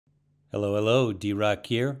Hello, D-Rock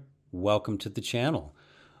here. Welcome to the channel.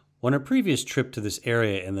 On a previous trip to this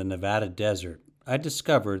area in the Nevada desert, I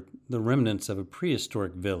discovered the remnants of a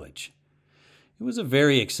prehistoric village. It was a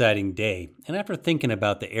very exciting day, and after thinking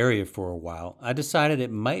about the area for a while, I decided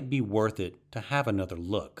it might be worth it to have another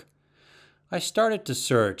look. I started to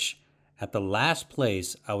search at the last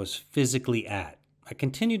place I was physically at. I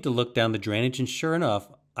continued to look down the drainage, and sure enough,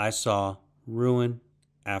 I saw ruin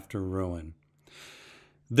after ruin.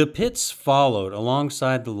 The pits followed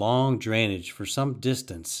alongside the long drainage for some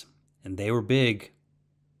distance, and they were big.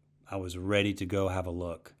 I was ready to go have a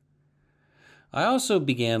look. I also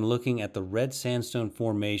began looking at the red sandstone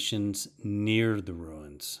formations near the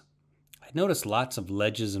ruins. I noticed lots of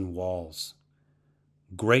ledges and walls.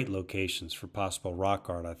 Great locations for possible rock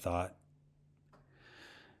art, I thought.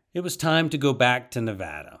 It was time to go back to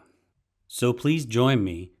Nevada. So please join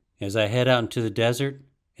me as I head out into the desert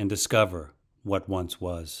and discover what once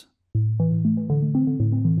was.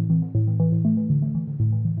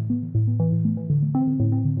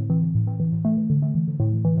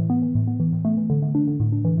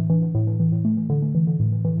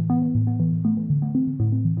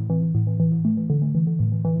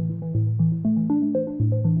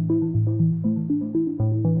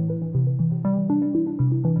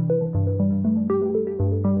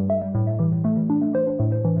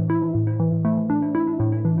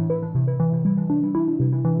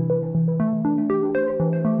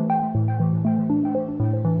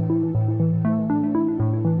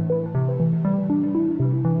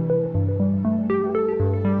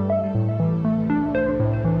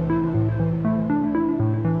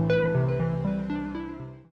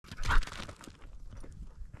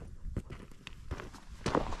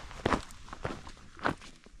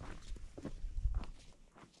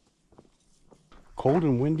 Cold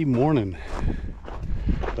and windy morning,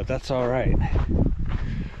 but that's all right.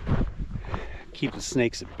 Keep the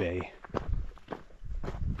snakes at bay.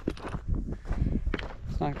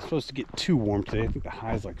 It's not supposed to get too warm today. I think the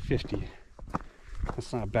high is like 50.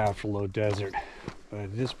 That's not bad for low desert, but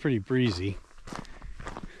it is pretty breezy.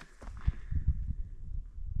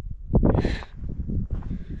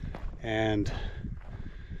 And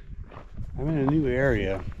I'm in a new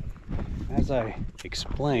area. As I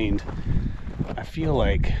explained, I feel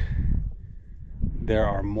like there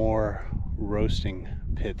are more roasting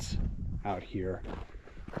pits out here,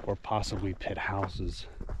 or possibly pit houses.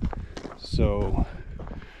 So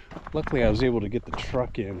luckily I was able to get the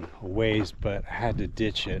truck in a ways, but I had to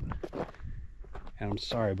ditch it. And I'm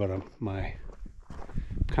sorry, but I'm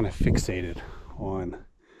kind of fixated on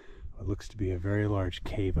what looks to be a very large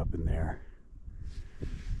cave up in there.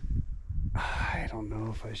 I don't know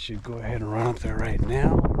if I should go ahead and run up there right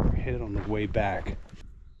now or hit it on the way back.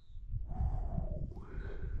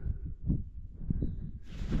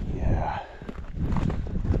 Yeah,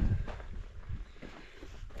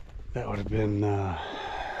 that would have been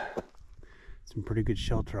some pretty good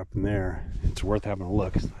shelter up in there. It's worth having a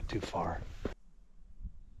look. It's not too far.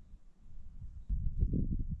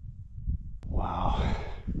 Wow,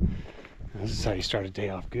 this is how you start a day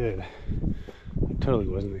off good. I totally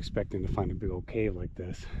wasn't expecting to find a big old cave like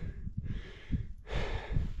this.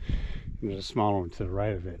 And there's a smaller one to the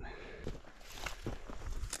right of it.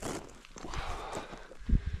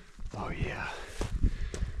 Oh yeah,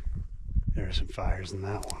 there are some fires in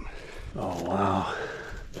that one. Oh wow,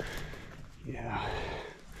 yeah.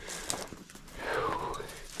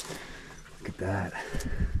 Look at that.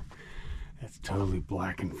 That's totally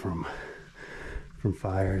blackened from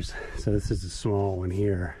fires. So this is a small one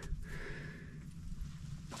here.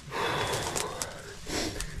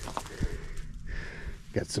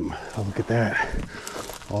 Got some, oh look at that,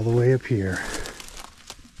 all the way up here.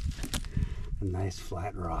 A nice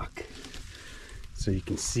flat rock. So you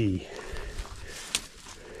can see,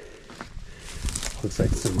 looks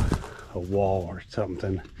like a wall or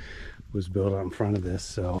something was built out in front of this,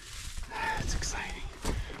 so it's exciting.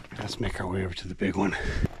 Let's make our way over to the big one.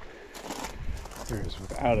 There is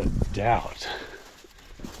without a doubt,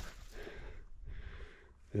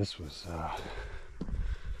 this was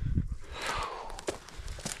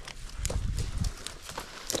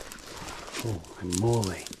holy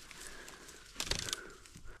moly.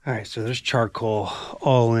 All right, so there's charcoal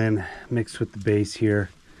all in, mixed with the base here.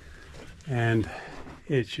 And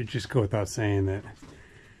it should just go without saying that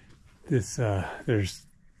this, there's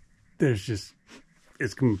just,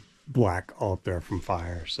 it's black all up there from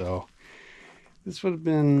fire. So this would have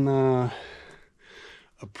been a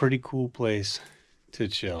pretty cool place to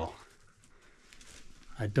chill.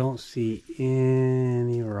 I don't see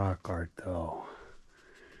any rock art though.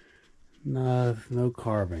 No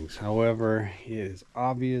carvings. However, it is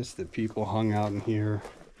obvious that people hung out in here,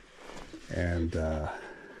 and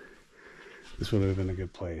this would have been a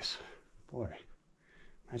good place. Boy,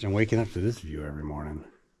 imagine waking up to this view every morning.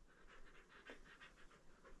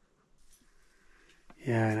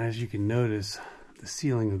 Yeah, and as you can notice, the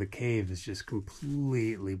ceiling of the cave is just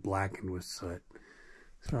completely blackened with soot.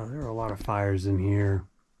 So there are a lot of fires in here.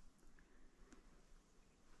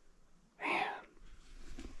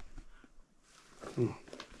 Man.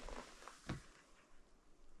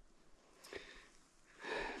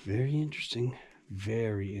 Very interesting.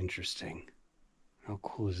 Very interesting. How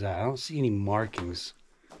cool is that? I don't see any markings,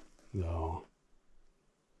 though.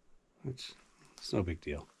 It's no big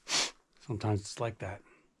deal. Sometimes it's like that.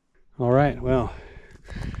 All right, well,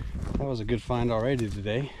 that was a good find already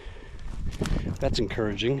today. That's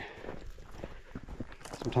encouraging.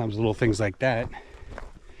 Sometimes little things like that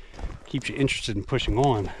keep you interested in pushing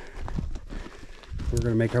on. We're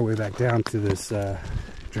going to make our way back down to this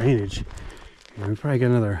drainage, and we probably got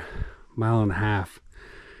another 1.5 miles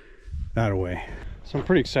that way. So I'm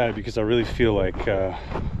pretty excited because I really feel like we're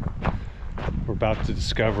about to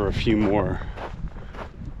discover a few more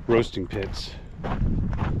roasting pits.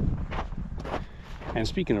 And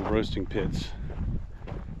speaking of roasting pits,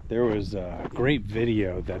 there was a great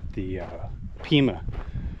video that the Pima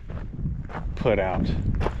put out. Thought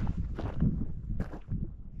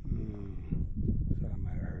I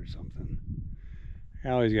might have heard something. I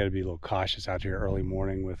always got to be a little cautious out here early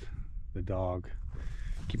morning with the dog.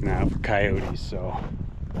 Keep an eye out for coyotes, so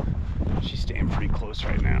she's staying pretty close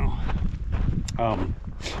right now.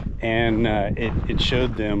 It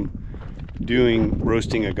showed them doing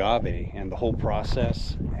roasting agave and the whole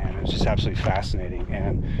process, and it was just absolutely fascinating.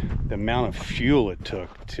 And the amount of fuel it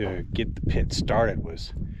took to get the pit started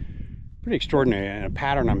was pretty extraordinary. And a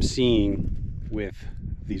pattern I'm seeing with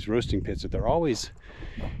these roasting pits that they're always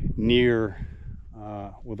near,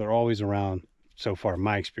 well, they're always around, so far in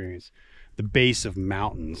my experience, the base of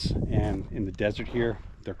mountains. And in the desert here,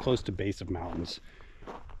 they're close to base of mountains.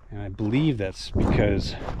 And I believe that's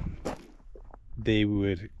because they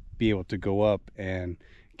would be able to go up and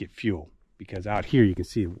get fuel, because out here you can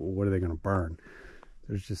see, well, what are they going to burn?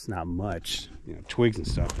 There's just not much, you know, twigs and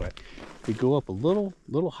stuff. But if you go up a little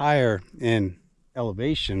higher in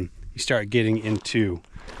elevation, you start getting into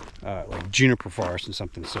like juniper forest and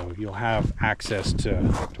something, so you'll have access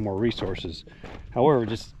to more resources. However,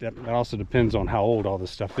 just that also depends on how old all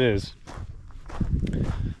this stuff is.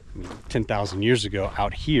 10,000 years ago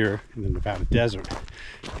out here in the Nevada desert,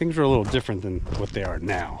 things were a little different than what they are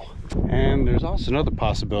now. And there's also another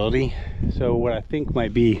possibility. So what I think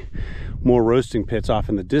might be more roasting pits off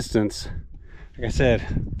in the distance, like I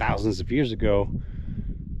said, thousands of years ago,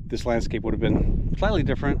 this landscape would have been slightly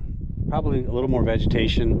different, probably a little more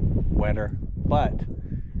vegetation, wetter, but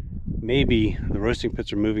maybe the roasting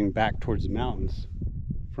pits are moving back towards the mountains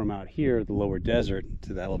from out here, the lower desert,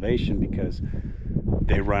 to the elevation, because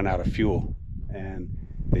they run out of fuel and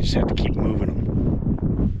they just have to keep moving them.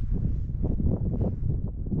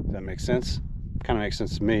 Does that make sense? Kind of makes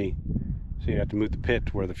sense to me. So you have to move the pit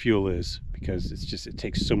to where the fuel is, because it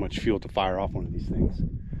takes so much fuel to fire off one of these things.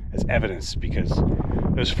 As evidence, because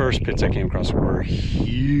those first pits I came across were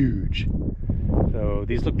huge. So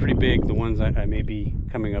these look pretty big, the ones I may be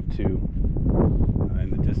coming up to in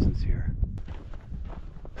the distance here.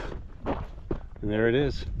 And there it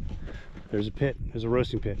is. There's a pit. There's a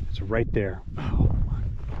roasting pit. It's right there. Oh,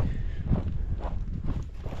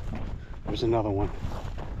 there's another one.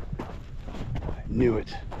 I knew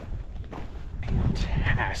it.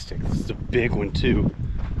 Fantastic. This is a big one too.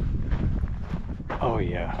 Oh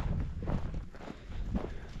yeah.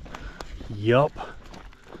 Yup.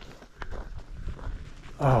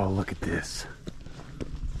 Oh, look at this.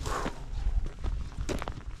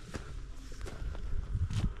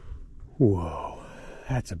 Whoa,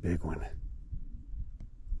 that's a big one.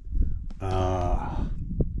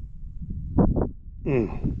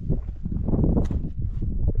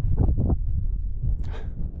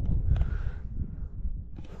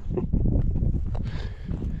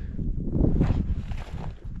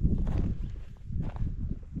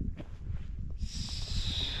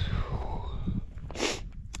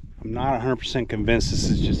 I'm not 100% convinced this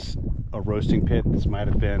is just a roasting pit. This might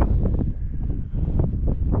have been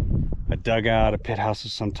a dugout, a pit house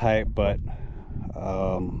of some type, but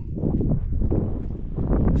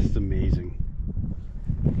this is amazing.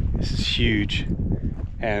 This is huge,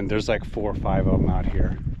 and there's like 4 or 5 of them out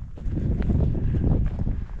here.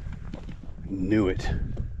 I knew it.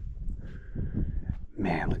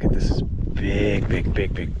 Man, look at this. This is big, big,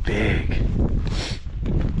 big, big, big.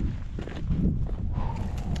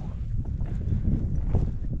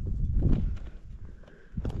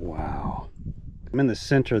 Wow. I'm in the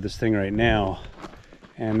center of this thing right now,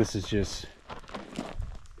 and this is just,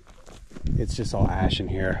 it's just all ash in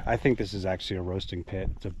here. I think this is actually a roasting pit.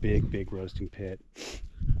 It's a big, big roasting pit.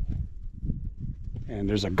 And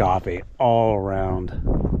there's agave all around.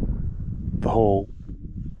 The whole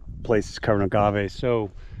place is covered in agave. So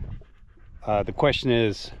the question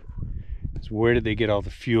is where did they get all the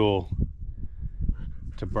fuel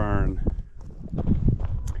to burn?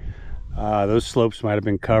 Those slopes might have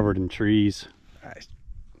been covered in trees.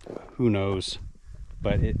 Who knows?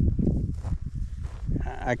 But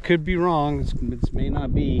I could be wrong. This may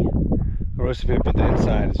not be a roasted pit, but the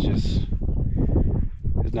inside is just,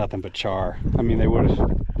 there's nothing but char. I mean, they would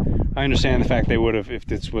have, I understand the fact they would have, if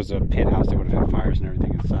this was a pit house, they would have had fires and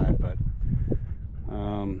everything inside, but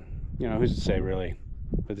you know, who's to say really?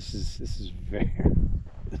 But this is very,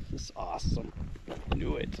 this is awesome. I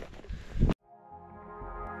knew it.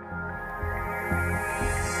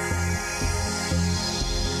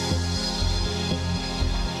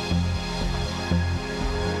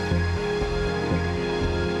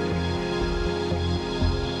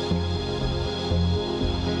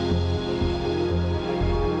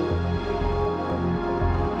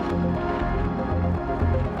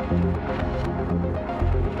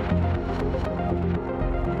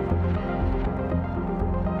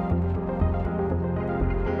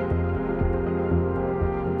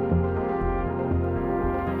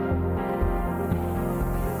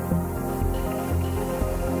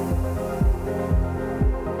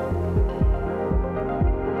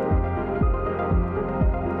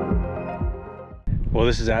 Well,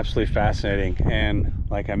 this is absolutely fascinating, and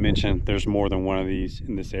like I mentioned, there's more than one of these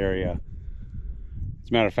in this area. As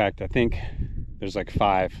a matter of fact, I think there's like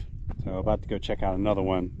 5, so I'm about to go check out another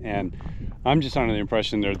one, and I'm just under the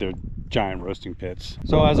impression they're giant roasting pits.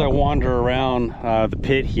 So as I wander around the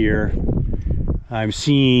pit here, I'm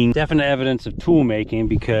seeing definite evidence of tool making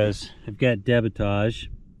because I've got debitage.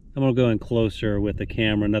 I'm gonna go in closer with the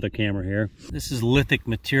camera, another camera here. This is lithic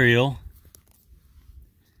material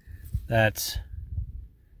that's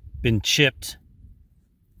been chipped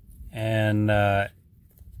and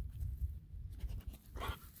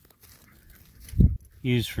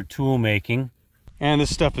used for tool making, and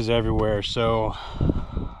this stuff is everywhere. So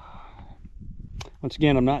once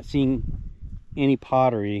again, I'm not seeing any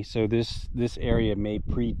pottery, so this area may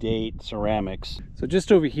predate ceramics. So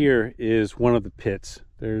just over here is one of the pits.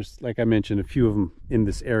 There's, like I mentioned, a few of them in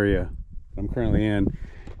this area I'm currently in,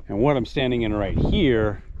 and what I'm standing in right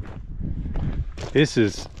here, this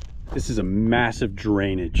is a massive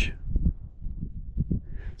drainage.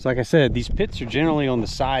 So like I said, these pits are generally on the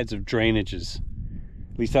sides of drainages.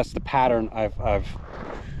 At least that's the pattern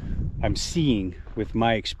I'm seeing with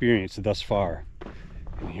my experience thus far.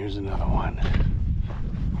 And here's another one.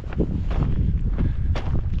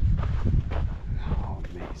 Oh,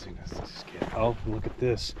 amazing. Let's just get, oh, look at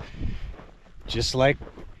this. Just like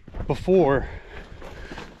before,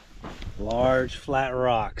 large flat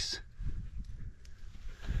rocks.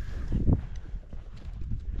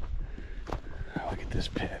 Look at this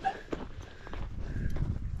pit.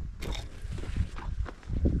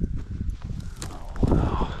 Oh,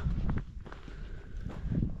 wow.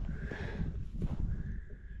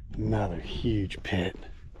 Another huge pit.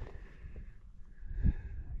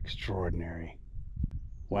 Extraordinary.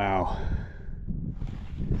 Wow.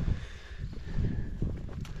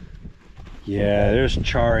 Yeah, there's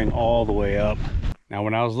charring all the way up. Now,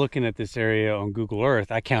 when I was looking at this area on Google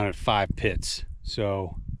Earth, I counted 5 pits.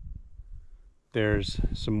 So there's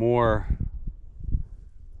some more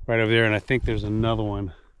right over there, and I think there's another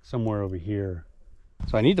one somewhere over here.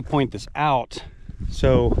 So I need to point this out.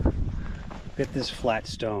 So look at this flat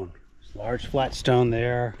stone. There's large flat stone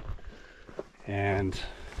there, and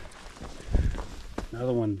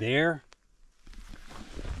another one there.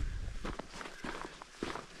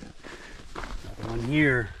 Another one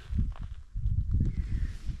here.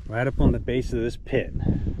 Right up on the base of this pit.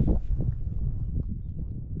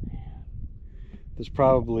 There's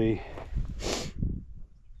probably,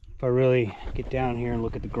 if I really get down here and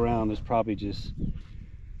look at the ground, there's probably just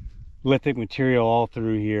lithic material all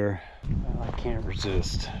through here. Oh, I can't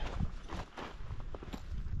resist.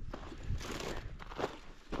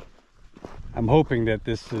 I'm hoping that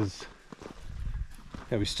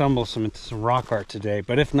that we stumble into some rock art today,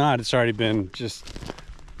 but if not, it's already been just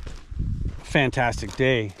a fantastic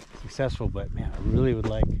day, successful. But man, I really would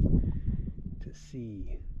like to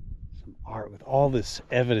see some art with all this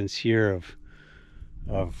evidence here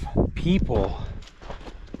of people.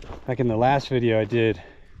 Like in the last video I did,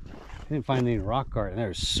 I didn't find any rock art, and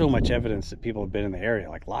there's so much evidence that people have been in the area,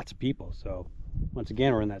 like lots of people. So once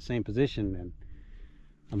again, we're in that same position, and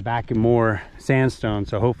I'm back in more sandstone,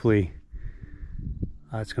 so hopefully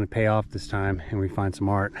it's going to pay off this time and we find some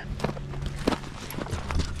art.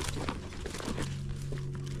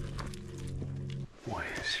 Boy,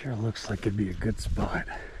 it sure looks like it'd be a good spot.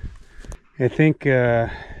 I think I'm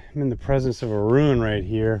in the presence of a ruin right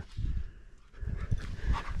here.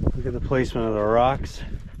 Look at the placement of the rocks.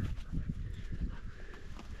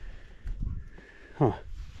 Huh.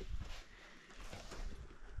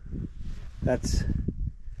 That's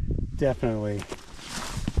definitely...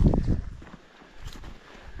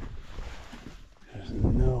 There's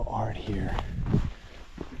no art here.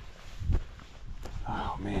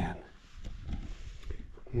 Oh man.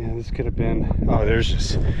 Yeah, this could have been... Oh, there's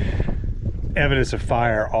just evidence of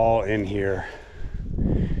fire all in here.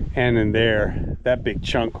 And in there, that big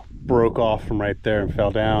chunk broke off from right there and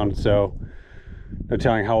fell down. So, no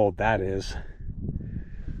telling how old that is.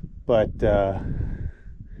 But,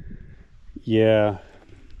 yeah,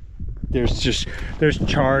 there's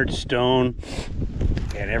charred stone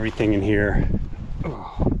and everything in here.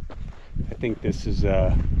 Oh, I think this is,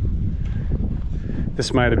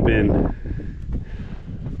 this might have been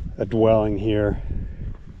a dwelling here.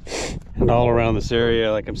 And all around this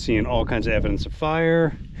area, like I'm seeing all kinds of evidence of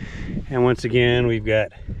fire. And once again, we've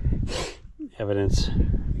got evidence,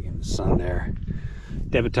 again, the sun there,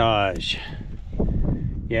 debitage.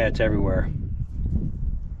 Yeah, it's everywhere.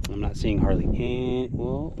 I'm not seeing hardly any.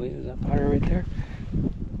 Well, wait, is that pottery right there?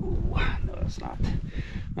 Ooh, no, it's not. I'm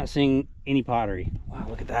not seeing any pottery. Wow,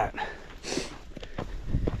 look at that.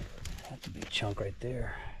 That's a big chunk right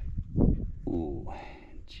there. Ooh,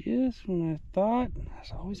 just when I thought,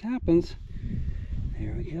 as always happens,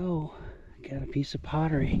 there we go. Got a piece of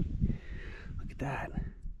pottery. Look at that.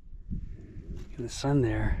 In the sun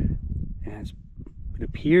there, and it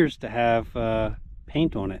appears to have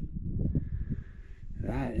paint on it.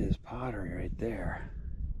 That is pottery right there.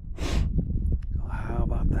 Oh, how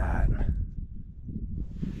about that?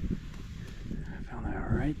 I found that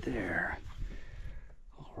right there.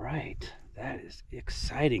 All right, that is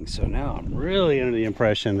exciting. So now I'm really under the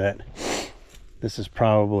impression that this is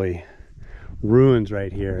probably ruins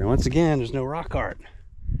right here. And once again, there's no rock art.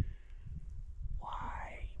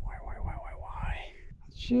 Why?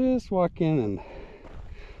 Just walk in and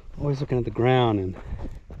always looking at the ground and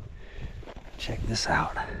check this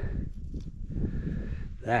out.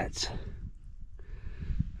 That's a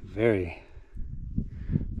very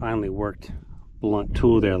finely worked blunt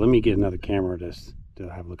tool there. Let me get another camera just to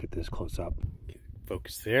have a look at this close up.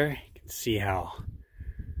 Focus there. You can see how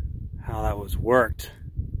that was worked.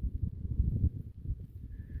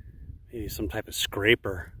 Maybe some type of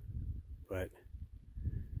scraper, but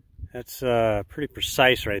that's pretty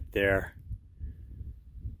precise right there.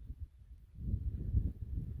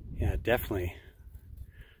 Yeah, definitely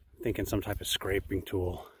thinking some type of scraping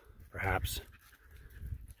tool, perhaps.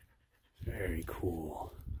 Very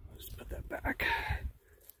cool. Let's put that back.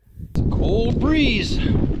 It's a cold breeze.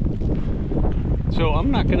 So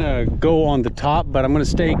I'm not gonna go on the top, but I'm gonna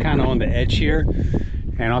stay kind of on the edge here,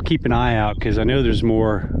 and I'll keep an eye out because I know there's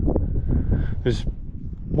more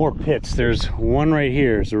pits. There's one right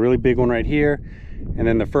here. There's a really big one right here, and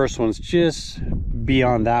then the first one's just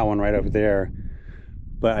beyond that one right over there.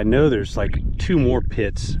 But I know there's like 2 more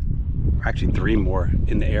pits, actually 3 more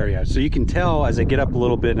in the area. So you can tell as I get up a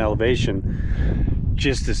little bit in elevation,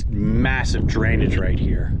 just this massive drainage right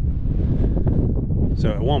here.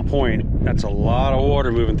 So at one point, that's a lot of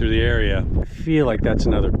water moving through the area. I feel like that's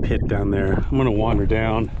another pit down there. I'm gonna wander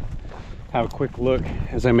down, have a quick look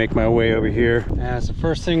as I make my way over here. That's the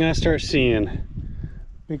first thing I start seeing.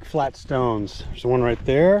 Big flat stones. There's one right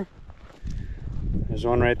there. There's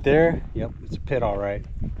one right there. Yep, it's a pit, all right.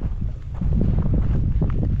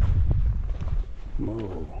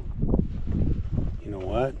 Whoa. You know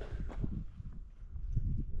what?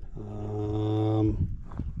 I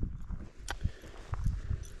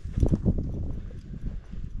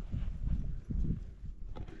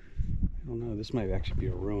don't know. This might actually be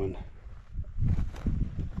a ruin.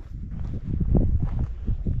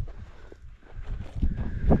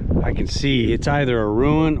 I can see it's either a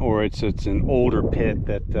ruin or it's an older pit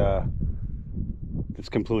that that's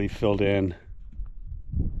completely filled in.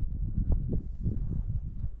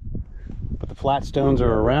 But the flat stones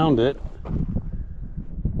are around it.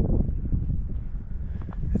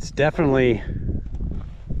 It's definitely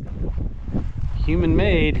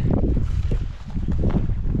human-made.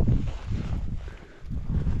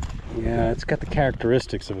 Yeah, it's got the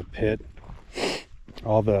characteristics of a pit.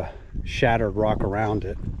 All the shattered rock around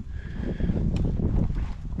it.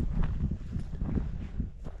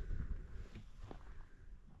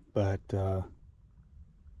 But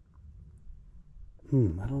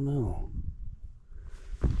I don't know.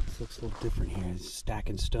 This looks a little different here. It's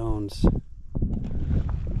stacking stones.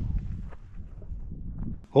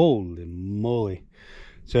 Holy moly.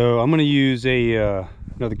 So I'm going to use a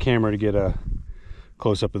another camera to get a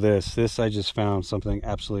close-up of this. This, I just found something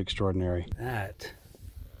absolutely extraordinary. That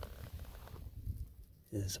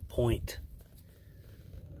is a point.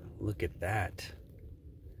 Look at that.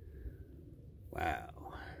 Wow.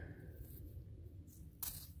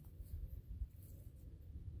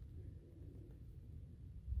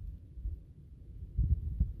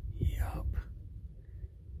 Yup.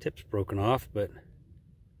 Tip's broken off, but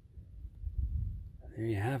there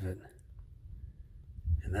you have it.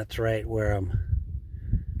 And that's right where I'm,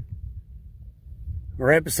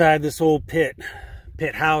 right beside this old pit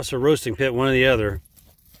house or roasting pit, one or the other.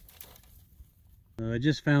 I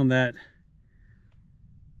just found that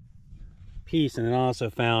piece, and then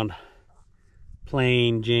also found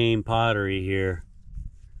plain Jane pottery here.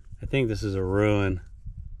 I think this is a ruin.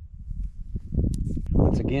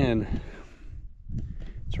 Once again,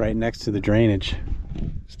 it's right next to the drainage.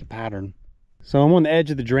 It's the pattern. So I'm on the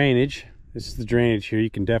edge of the drainage. This is the drainage here.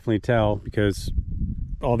 You can definitely tell because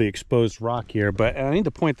all the exposed rock here. But I need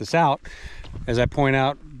to point this out. As I point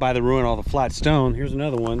out by the ruin, all the flat stone. Here's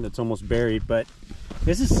another one that's almost buried, but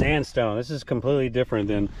this is sandstone. This is completely different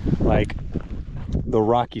than like the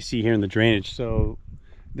rock you see here in the drainage. So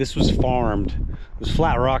this was farmed. Those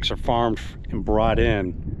flat rocks are farmed and brought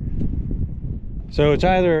in. So it's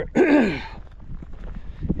either yeah,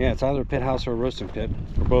 it's either a pit house or a roasting pit,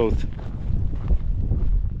 or both.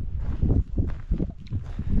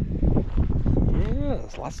 Yeah,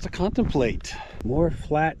 there's lots to contemplate. More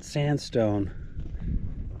flat sandstone.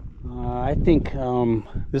 I think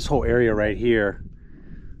this whole area right here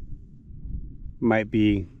might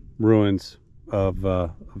be ruins of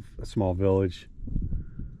a small village.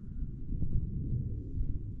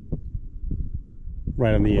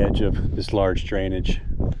 Right on the edge of this large drainage.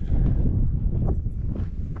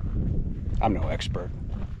 I'm no expert.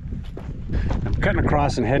 I'm cutting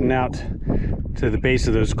across and heading out to the base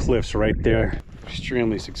of those cliffs right there.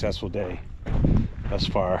 Extremely successful day thus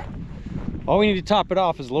far. All we need to top it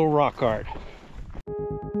off is a little rock art.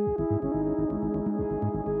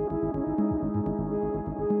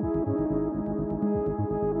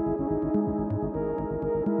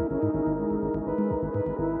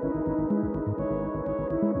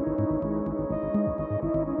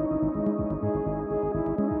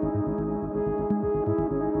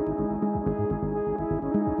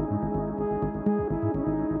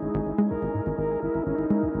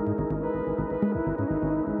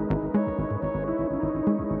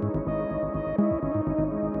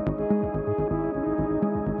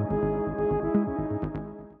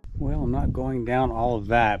 Going down all of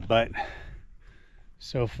that, but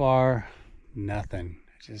so far nothing.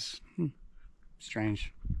 Just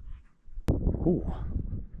strange. Ooh,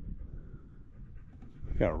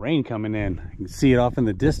 we got rain coming in. You can see it off in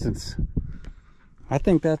the distance. I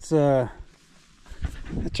think that's our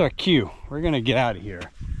cue. We're gonna get out of here.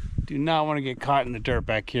 Do not want to get caught in the dirt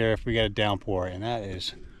back here if we got a downpour, and that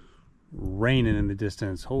is raining in the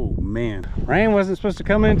distance. Oh man, rain wasn't supposed to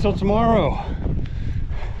come in until tomorrow.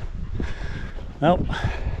 Well,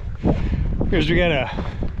 here's we got a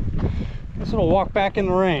nice little walk back in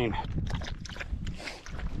the rain.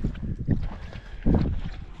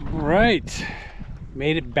 All right,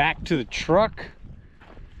 made it back to the truck.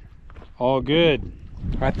 All good.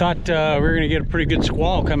 I thought we were gonna get a pretty good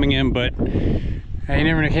squall coming in, but I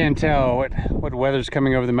never can tell what weather's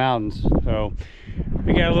coming over the mountains. So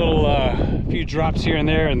we got a little few drops here and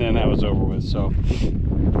there, and then that was over with. So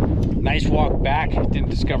nice walk back. Didn't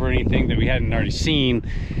discover anything that we hadn't already seen.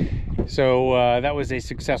 So that was a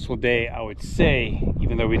successful day, I would say,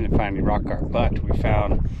 even though we didn't find any rock art. But we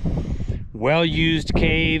found well-used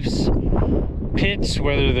caves, pits,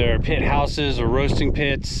 whether they're pit houses or roasting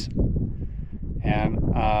pits, and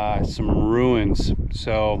some ruins.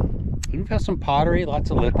 So we've got some pottery, lots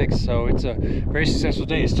of lithics, so it's a very successful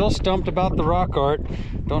day. Still stumped about the rock art.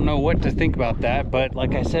 Don't know what to think about that, but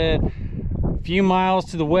like I said, a few miles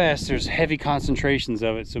to the west, there's heavy concentrations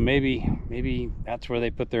of it, so maybe that's where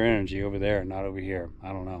they put their energy, over there, not over here. I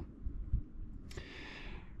don't know.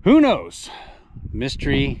 Who knows?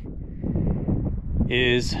 Mystery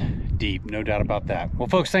is deep, no doubt about that. Well,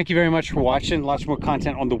 folks, thank you very much for watching. Lots more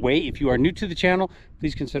content on the way. If you are new to the channel,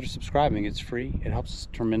 please consider subscribing. It's free. It helps us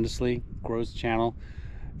tremendously, grows the channel.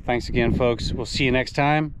 Thanks again, folks. We'll see you next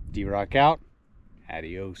time. D-Rock out.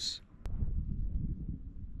 Adios.